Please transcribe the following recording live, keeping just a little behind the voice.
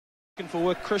looking for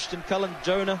work. Christian Cullen,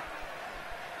 Jonah.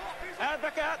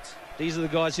 Back out. These are the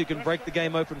guys who can break the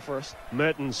game open for us.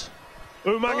 Mertens.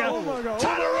 Umaga. Oh,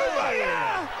 Tanner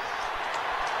Umaga!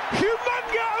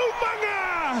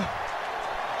 Umaga!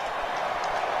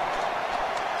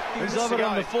 He's of it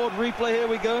on the forward replay. Here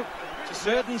we go.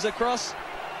 Mertens across.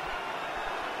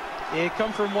 Yeah,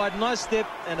 come from wide. Nice step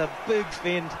and a big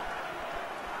fend.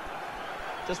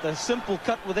 Just a simple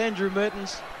cut with Andrew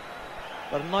Mertens.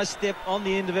 But a nice step on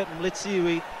the end of it. And let's see who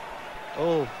he...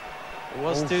 Oh, it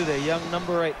was two there. Young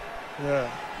number 8.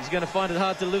 Yeah. He's going to find it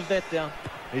hard to live that down.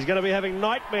 He's going to be having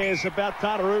nightmares about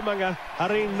Tanner Umaga.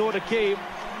 Harin Nordaki.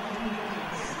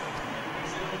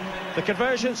 The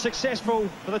conversion successful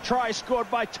for the try scored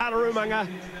by Tanner Umaga.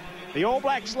 The All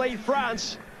Blacks lead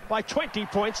France by 20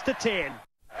 points to 10.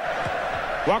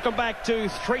 Welcome back to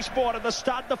 3 Sport at the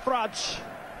Stade de France.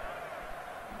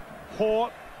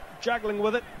 Hoare juggling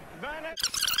with it.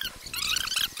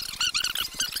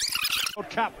 World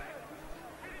Cup.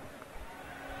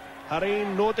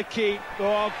 Harin Nordaki.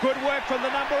 Oh, good work from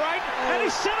the number 8. And he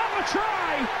set up a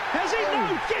try. Has he?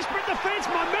 No. Desperate defence.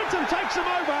 Momentum takes him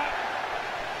over.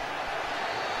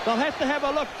 They'll have to have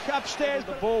a look upstairs.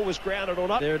 The ball was grounded or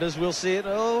not. There it is. We'll see it.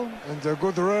 Oh. And a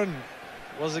good run.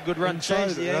 Was a good run. Inside,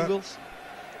 Changed the angles.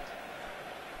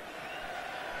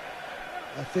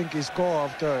 I think he scored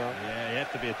after. Yeah, you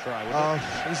have to be a try.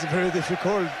 It's very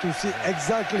difficult to see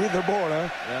exactly the ball. Yeah.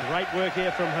 Great work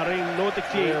here from Harin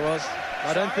Nordaki. There it was.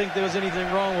 I don't think there was anything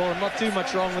wrong. Well, not too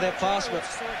much wrong with that pass, but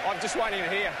I'm just waiting to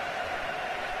hear.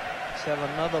 let's have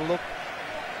another look.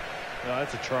 No,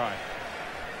 that's a try.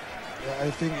 Yeah,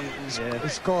 I think he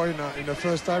scored in the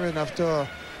first time, and after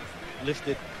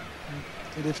Lifted.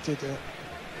 he lifted.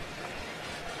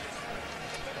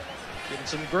 Getting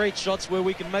some great shots where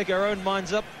we can make our own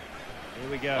minds up.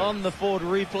 Here we go. On the forward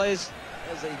replays.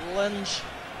 There's a lunge.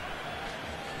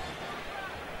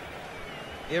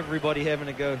 Everybody having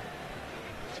a go.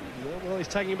 Well, he's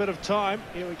taking a bit of time.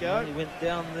 Here we go. He went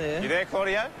down there. You there,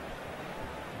 Claudio?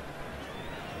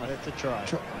 That's a try.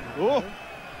 Oh,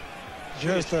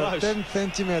 just close. 10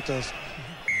 centimeters.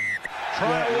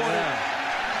 Try order.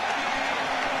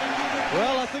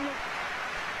 Well, I think...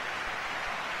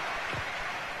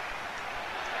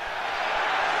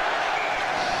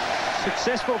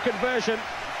 Successful conversion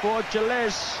for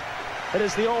Gilles. It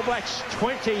is the All Blacks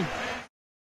 20.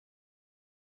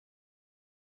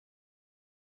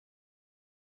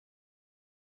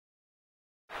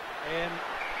 And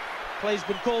play's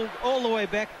been called all the way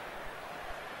back.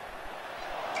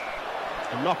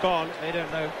 A knock on. They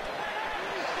don't know.